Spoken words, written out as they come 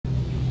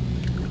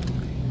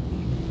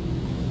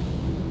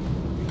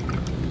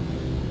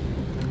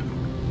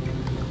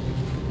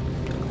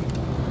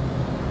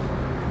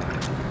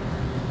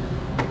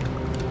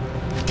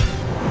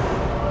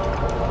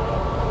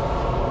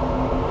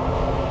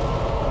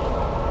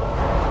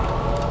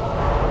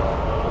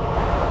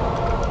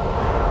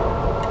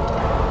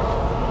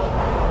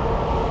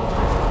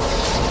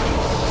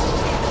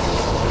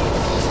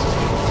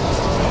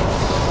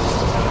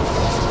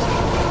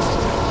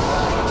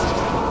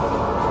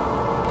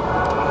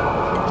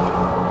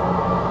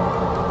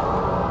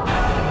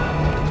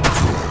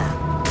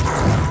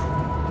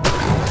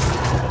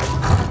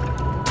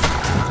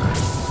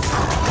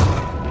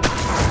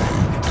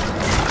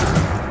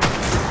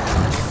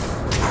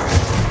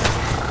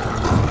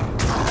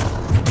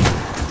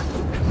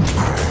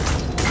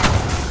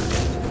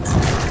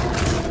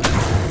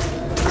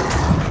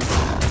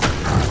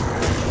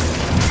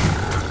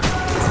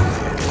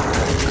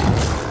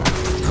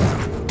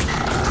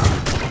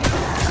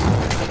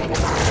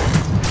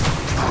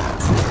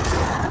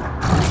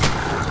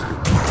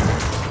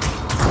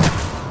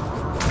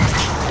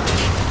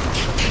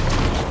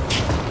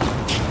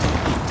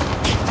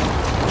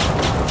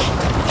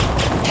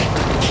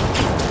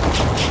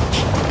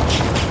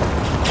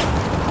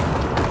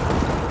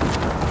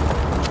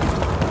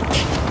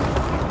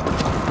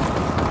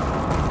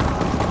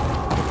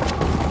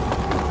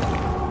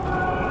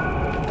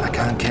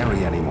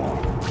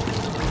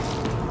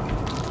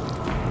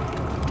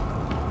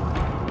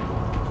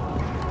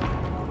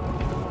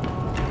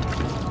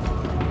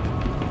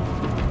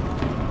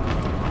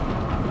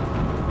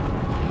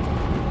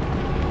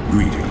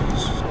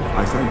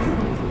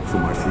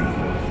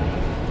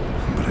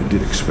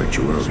did expect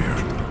you earlier.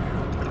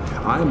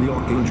 I am the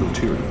Archangel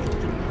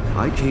Tyrion.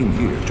 I came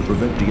here to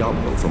prevent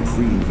Diablo from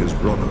freeing his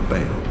brother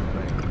Baal,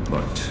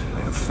 but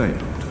I have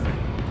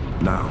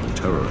failed. Now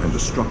terror and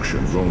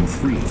destruction roam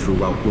free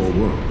throughout your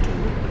world.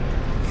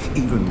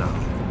 Even now,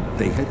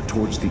 they head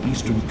towards the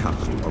eastern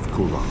capital of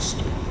Kurast,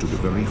 to the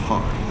very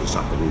heart of the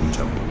Zaporun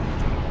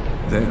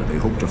Temple. There they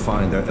hope to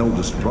find their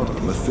eldest brother,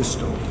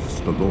 Mephisto,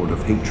 the Lord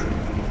of Hatred,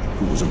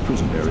 who was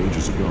imprisoned there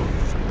ages ago.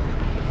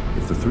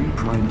 If the three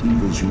prime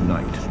evils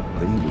unite,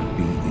 they will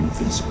be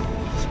invincible.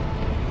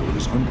 Though it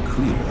is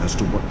unclear as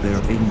to what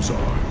their aims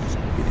are,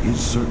 it is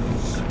certain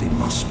that they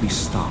must be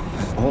stopped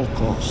at all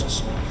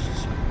costs.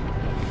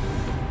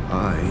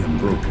 I am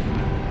broken,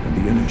 and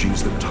the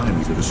energies that tie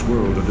me to this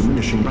world are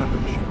diminishing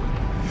rapidly.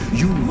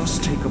 You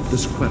must take up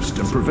this quest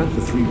and prevent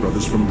the three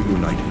brothers from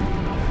reuniting.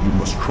 You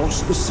must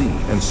cross the sea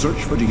and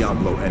search for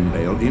Diablo and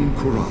Baal in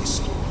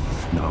Kurast.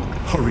 Now,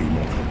 hurry,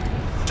 mortal.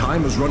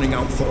 Time is running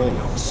out for all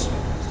of us.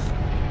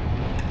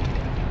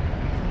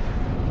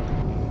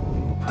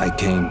 I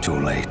came too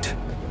late.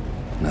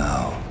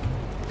 Now,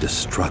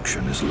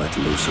 destruction is let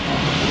loose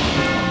upon the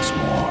world once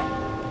more.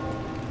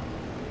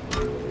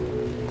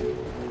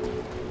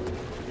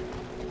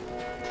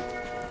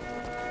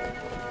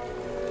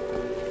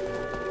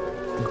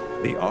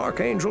 The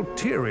Archangel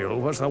Tyriel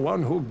was the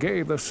one who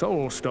gave the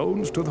Soul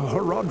Stones to the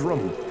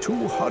Horodrum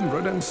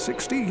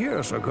 260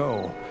 years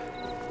ago.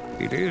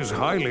 It is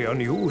highly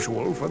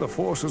unusual for the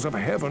forces of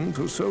heaven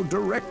to so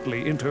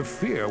directly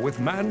interfere with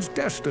man's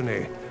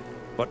destiny.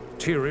 But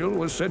Tyriel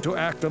was said to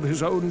act of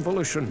his own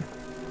volition.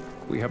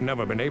 We have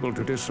never been able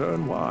to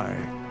discern why.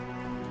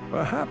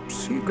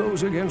 Perhaps he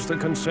goes against the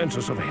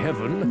consensus of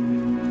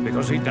heaven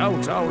because he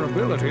doubts our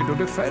ability to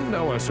defend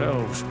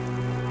ourselves.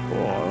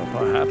 Or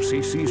perhaps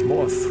he sees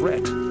more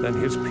threat than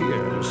his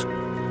peers.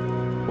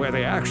 Where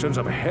the actions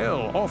of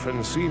hell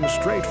often seem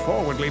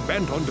straightforwardly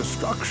bent on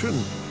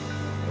destruction,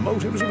 the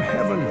motives of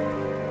heaven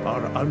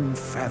are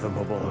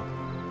unfathomable.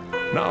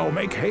 Now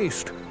make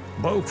haste.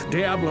 Both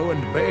Diablo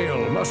and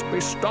Baal must be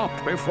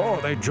stopped before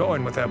they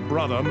join with their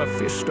brother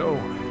Mephisto.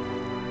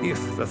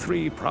 If the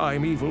three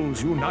prime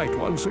evils unite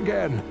once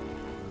again,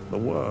 the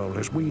world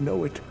as we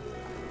know it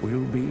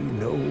will be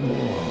no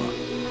more.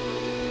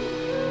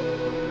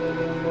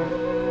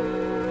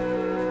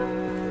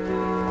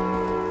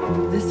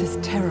 This is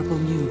terrible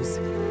news.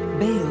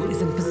 Baal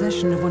is in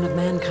possession of one of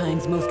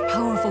mankind's most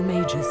powerful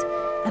mages,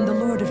 and the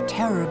Lord of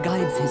Terror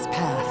guides his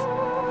path.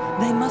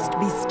 They must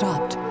be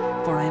stopped,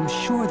 for I am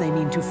sure they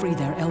mean to free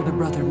their elder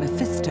brother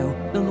Mephisto,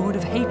 the Lord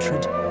of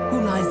Hatred,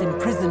 who lies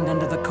imprisoned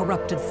under the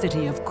corrupted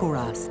city of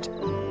Kurast.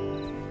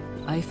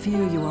 I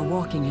fear you are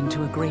walking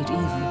into a great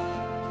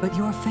evil, but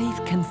your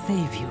faith can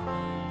save you.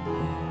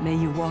 May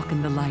you walk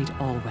in the light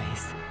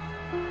always.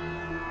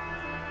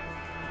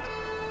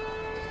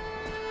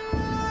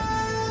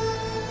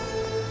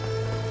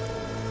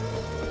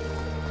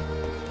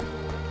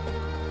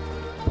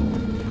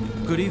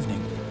 Good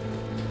evening.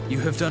 You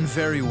have done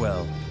very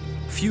well.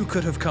 Few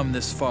could have come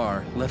this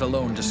far, let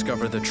alone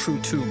discover the true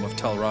tomb of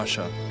Tal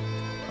Rasha.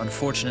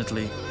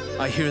 Unfortunately,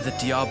 I hear that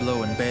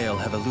Diablo and Baal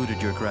have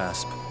eluded your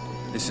grasp.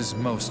 This is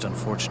most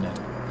unfortunate.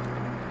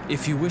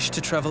 If you wish to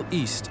travel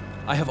east,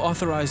 I have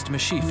authorized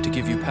Mashif to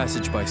give you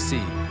passage by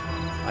sea.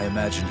 I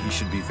imagine he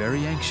should be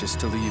very anxious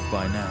to leave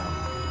by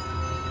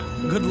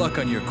now. Good luck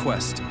on your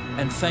quest,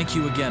 and thank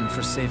you again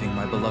for saving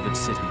my beloved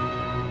city.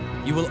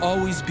 You will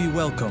always be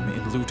welcome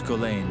in Lut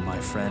Gholein, my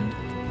friend.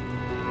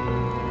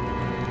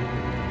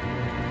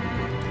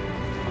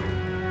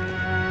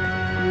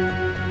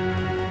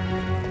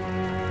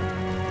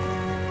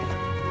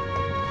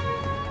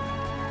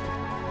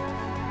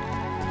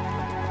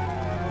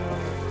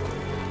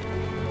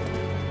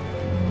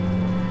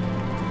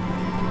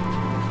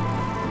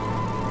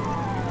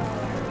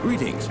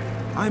 Greetings.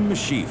 I'm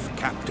Mashif,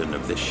 captain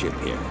of this ship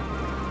here.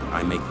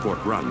 I make port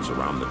runs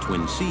around the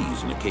Twin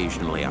Seas and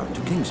occasionally out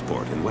to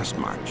Kingsport in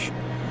Westmarch.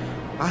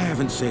 I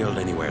haven't sailed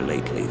anywhere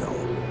lately,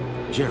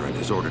 though. Gerard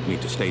has ordered me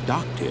to stay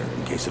docked here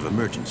in case of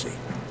emergency.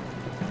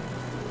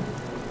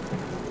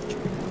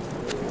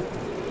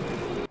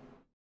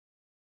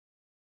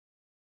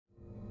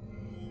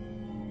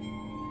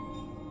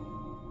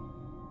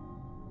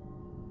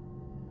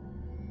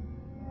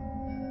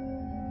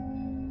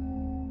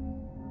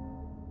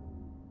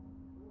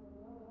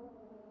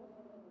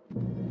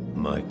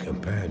 My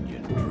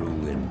companion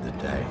drew in the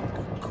dank,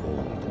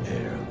 cold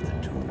air of the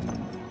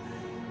tomb.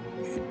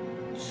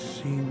 It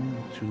seemed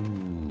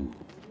to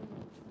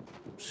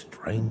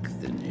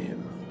strengthen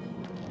him.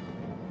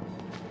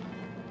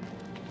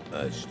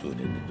 I stood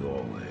in the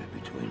doorway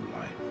between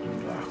light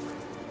and dark.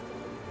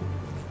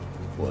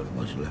 What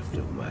was left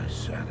of my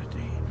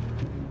sanity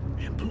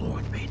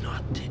implored me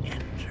not to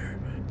enter.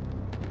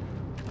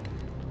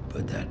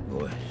 But that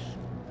voice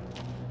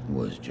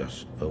was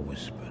just a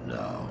whisper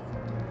now.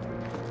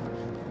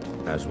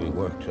 As we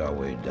worked our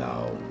way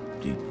down,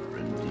 deeper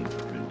and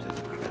deeper into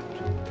the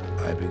crypt,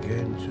 I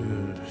began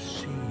to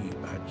see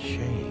a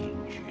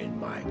change in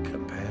my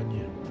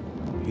companion.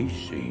 He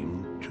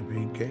seemed to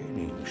be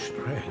gaining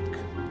strength.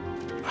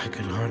 I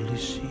could hardly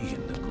see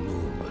in the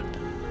gloom,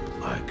 but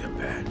my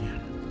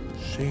companion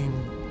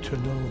seemed to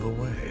know the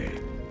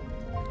way.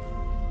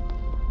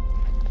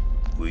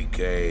 We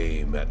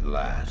came at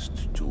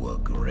last to a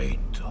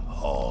great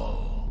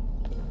hall.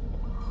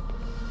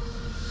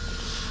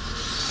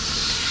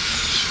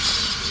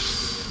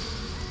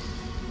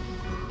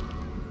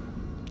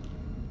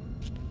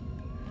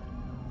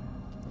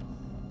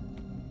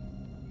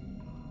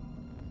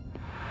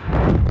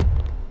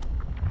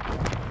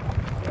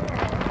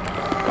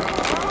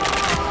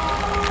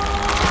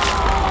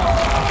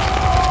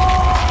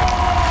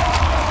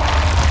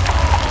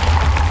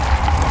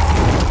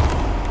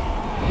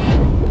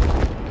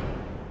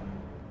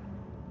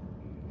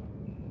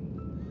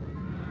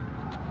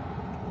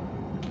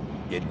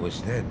 It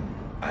was then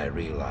I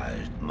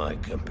realized my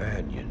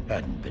companion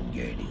hadn't been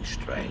gaining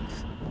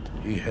strength.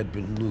 He had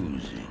been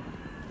losing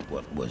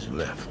what was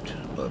left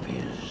of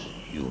his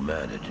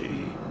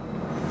humanity.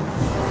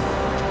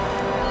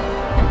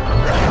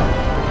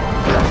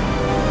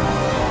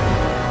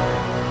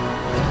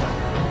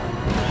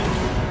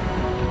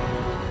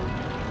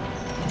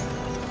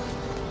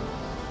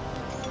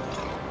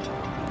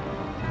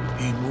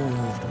 He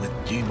moved with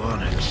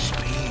demonic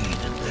speed,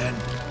 and then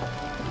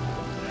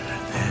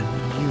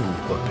you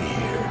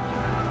appeared.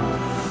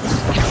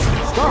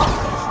 Stop!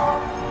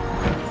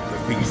 The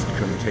beast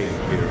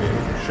contained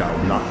herein shall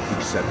not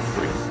be set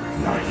free,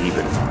 not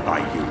even by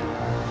you.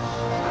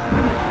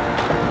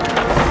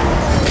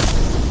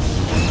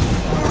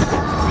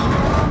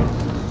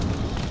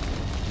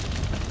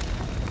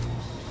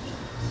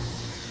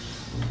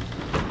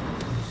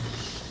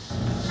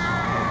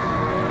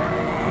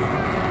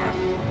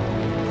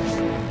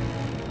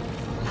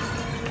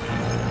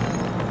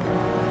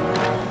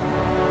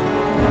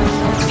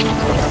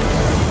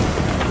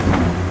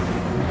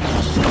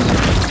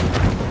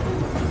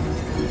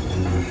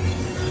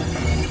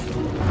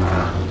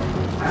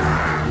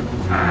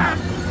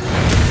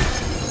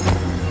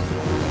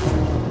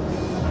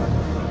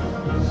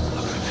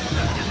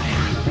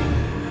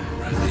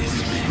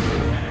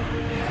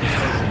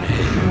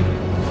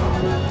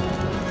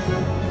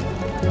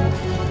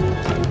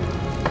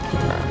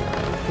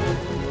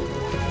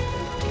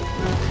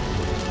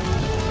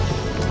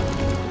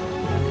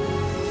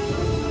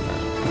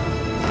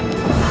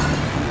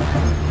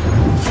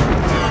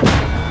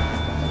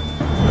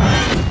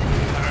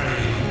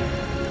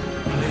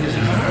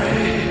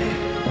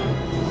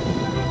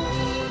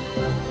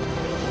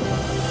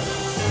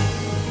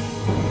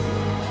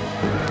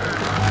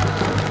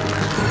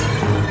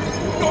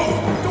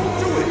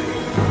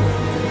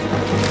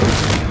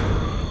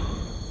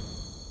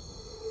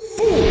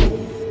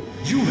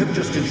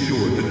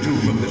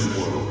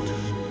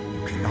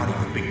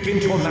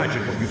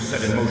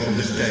 Set in motion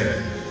this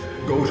day.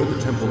 Go to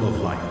the Temple of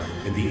Light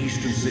in the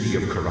eastern city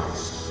of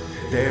Karas.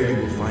 There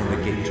you will find the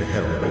gate to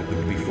hell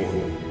opened before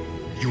you.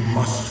 You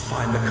must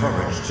find the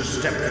courage to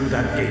step through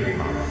that gate,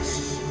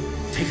 Maris.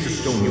 Take the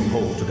stone you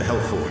hold to the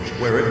Hellforge,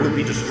 where it will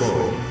be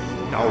destroyed.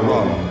 Now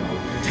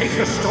run. Take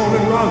the stone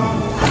and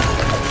run!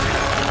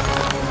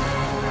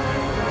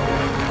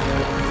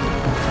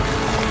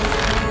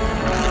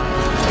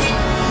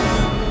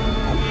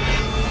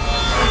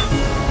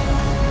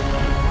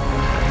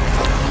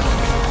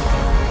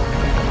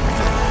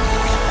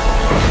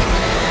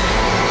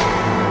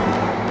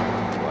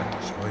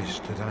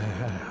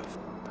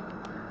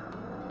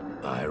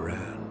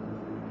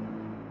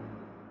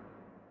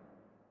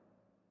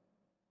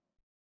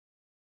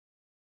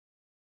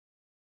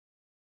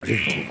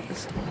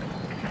 Greetings.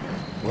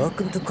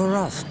 Welcome to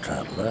Karas,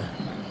 traveler.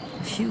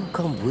 Few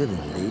come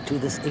willingly to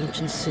this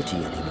ancient city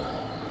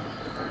anymore.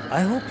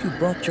 I hope you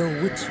brought your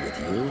wits with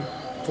you,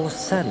 for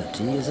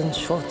sanity is in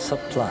short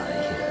supply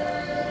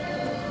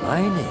here.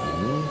 My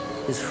name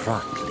is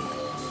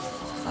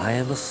Rakli. I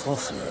am a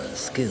sorcerer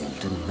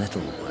skilled in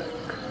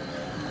metalwork.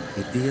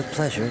 It'd be a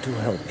pleasure to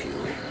help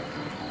you.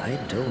 I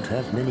don't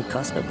have many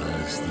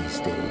customers these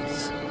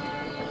days.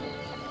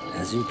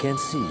 As you can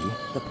see,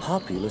 the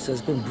populace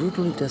has been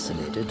brutally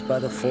decimated by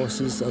the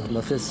forces of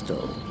Mephisto.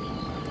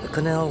 The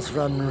canals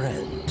run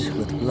red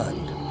with blood,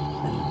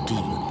 and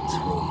demons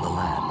roam the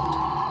land.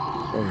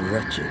 A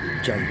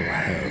wretched jungle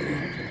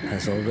hell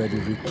has already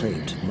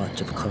reclaimed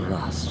much of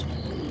Karas.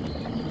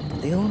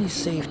 The only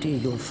safety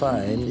you'll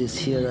find is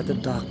here at the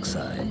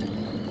dockside,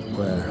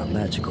 where a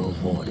magical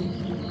warning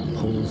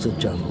holds the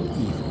jungle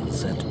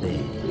evils at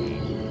bay.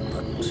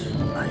 But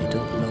I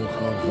don't know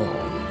how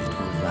long it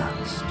will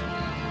last.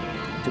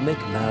 To make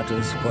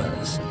matters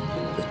worse,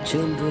 the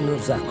children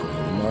of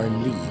Zakharum are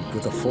in league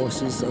with the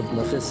forces of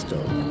Mephisto.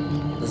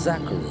 The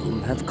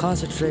Zakharum have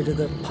concentrated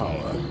their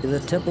power in the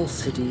temple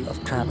city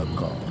of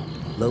Travancore,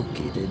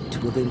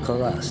 located within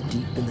Karas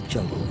deep in the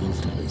jungle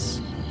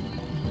wilderness.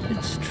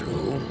 It's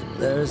true,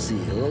 their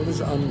zeal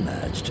is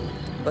unmatched,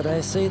 but I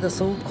say the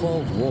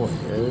so-called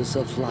warriors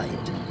of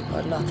light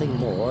are nothing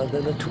more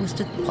than the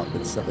twisted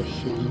puppets of a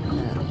hidden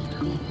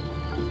hand.